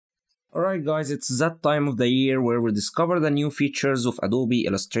Alright guys, it's that time of the year where we discover the new features of Adobe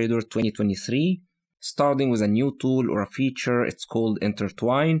Illustrator 2023, starting with a new tool or a feature. It's called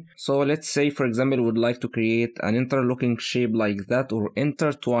intertwine. So let's say, for example, we would like to create an interlocking shape like that, or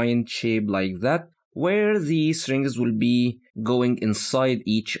intertwined shape like that, where the strings will be going inside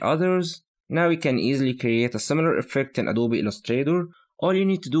each others. Now we can easily create a similar effect in Adobe Illustrator. All you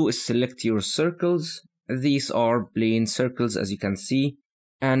need to do is select your circles. These are plain circles, as you can see.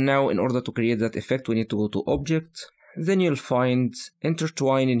 And now in order to create that effect, we need to go to Object. Then you'll find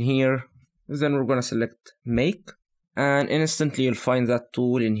Intertwine in here. Then we're gonna select Make. And instantly you'll find that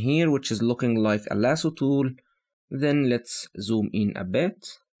tool in here, which is looking like a lasso tool. Then let's zoom in a bit.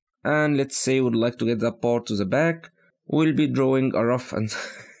 And let's say we'd like to get that part to the back. We'll be drawing a rough and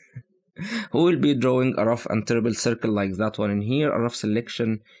terrible circle like that one in here, a rough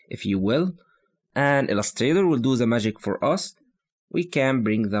selection, if you will. And Illustrator will do the magic for us. We can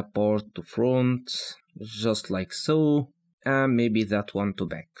bring that part to front, just like so, and maybe that one to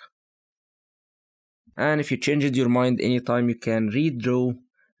back. And if you changed your mind anytime, you can redraw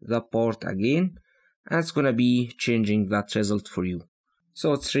the part again, and it's gonna be changing that result for you.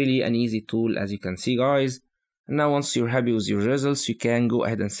 So it's really an easy tool, as you can see, guys. And now once you're happy with your results, you can go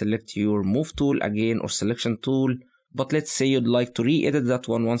ahead and select your move tool again, or selection tool. But let's say you'd like to re-edit that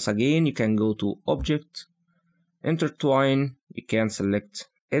one once again, you can go to Object, Intertwine, you can select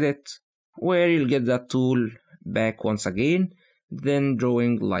Edit, where you'll get that tool back once again. Then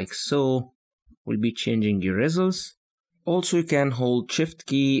drawing like so will be changing your results. Also, you can hold Shift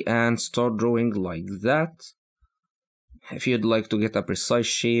key and start drawing like that, if you'd like to get a precise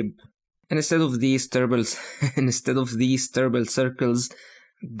shape. And instead of these terrible circles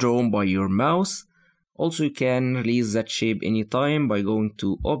drawn by your mouse, also you can release that shape anytime by going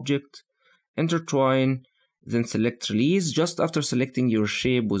to Object, Intertwine, then select Release. Just after selecting your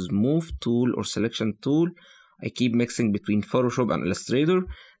shape with Move tool or Selection tool, I keep mixing between Photoshop and Illustrator,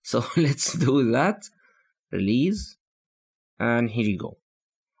 so let's do that. Release, and here you go.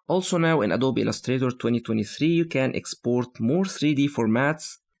 Also now in Adobe Illustrator 2023, you can export more 3D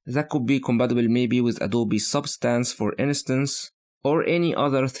formats that could be compatible maybe with Adobe Substance, for instance, or any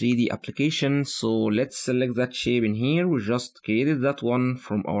other 3D application. So let's select that shape in here. We just created that one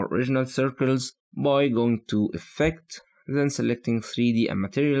from our original circles by going to Effect, then selecting 3D and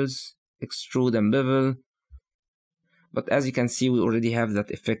Materials, Extrude and Bevel. But as you can see, we already have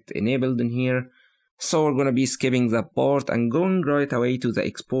that effect enabled in here. So we're gonna be skipping that part and going right away to the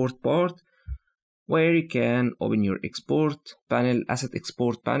export part, where you can open your export panel, asset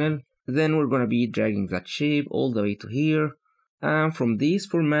export panel. Then we're gonna be dragging that shape all the way to here. And from these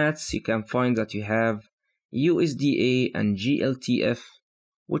formats, you can find that you have USDA and GLTF,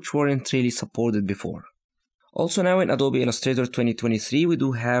 which weren't really supported before. Also now in Adobe Illustrator 2023, we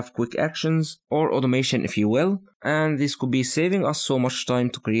do have quick actions, or automation if you will, and this could be saving us so much time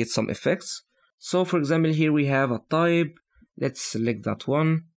to create some effects. So for example, here we have a type. Let's select that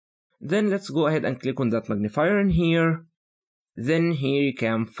one. Then let's go ahead and click on that magnifier in here. Then here you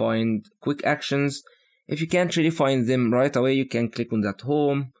can find quick actions. If you can't really find them right away, you can click on that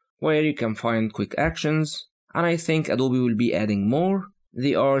home, where you can find quick actions. And I think Adobe will be adding more.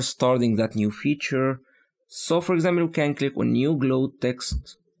 They are starting that new feature. So for example, we can click on new glow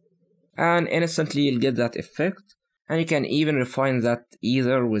text, and instantly you'll get that effect. And you can even refine that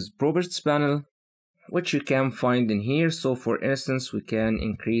either with properties panel, which you can find in here. So for instance, we can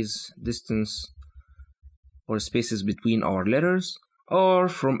increase distance or spaces between our letters, or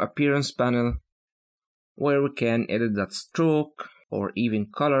from appearance panel, where we can edit that stroke or even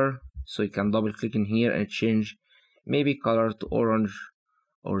color. So you can double click in here and change maybe color to orange,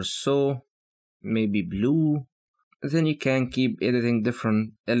 or so, maybe blue. Then you can keep editing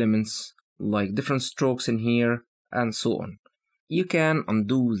different elements, like different strokes in here, and so on. You can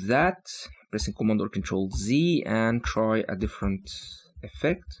undo that, pressing Command or Control Z, and try a different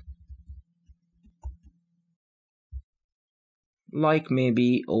effect, like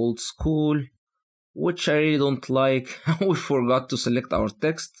maybe old school, which I really don't like. We forgot to select our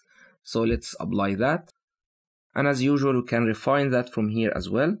text, so let's apply that. And as usual, we can refine that from here as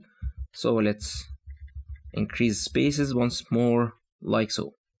well. So let's increase spaces once more, like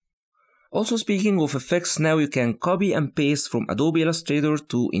so. Also, speaking of effects, now you can copy and paste from Adobe Illustrator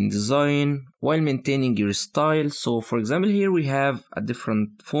to InDesign while maintaining your style. So for example, here we have a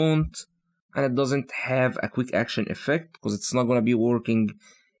different font, and it doesn't have a quick action effect because it's not going to be working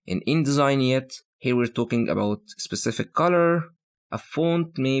in InDesign yet. Here we're talking about specific color, a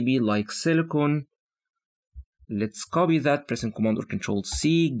font maybe like silicone. Let's copy that, pressing Command or Control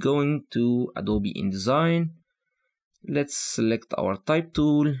C, going to Adobe InDesign. Let's select our type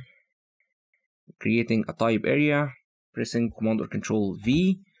tool, creating a type area, pressing Command or Control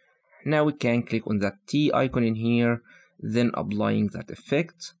V. Now we can click on that T icon in here, then applying that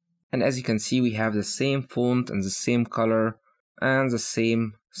effect. And as you can see, we have the same font and the same color and the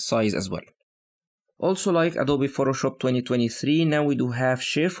same size as well. Also, like Adobe Photoshop 2023, now we do have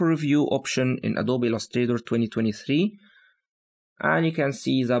Share for Review option in Adobe Illustrator 2023. And you can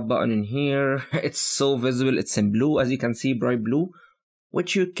see that button in here. It's so visible, it's in blue, as you can see, bright blue,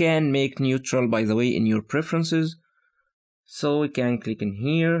 which you can make neutral, by the way, in your preferences. So we can click in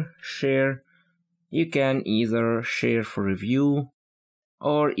here, share. You can either share for review,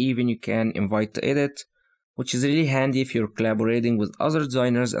 or even you can invite to edit, which is really handy if you're collaborating with other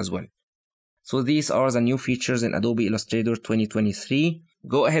designers as well. So these are the new features in Adobe Illustrator 2023.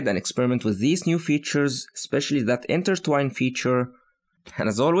 Go ahead and experiment with these new features, especially that intertwine feature. And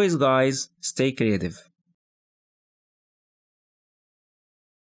as always, guys, stay creative.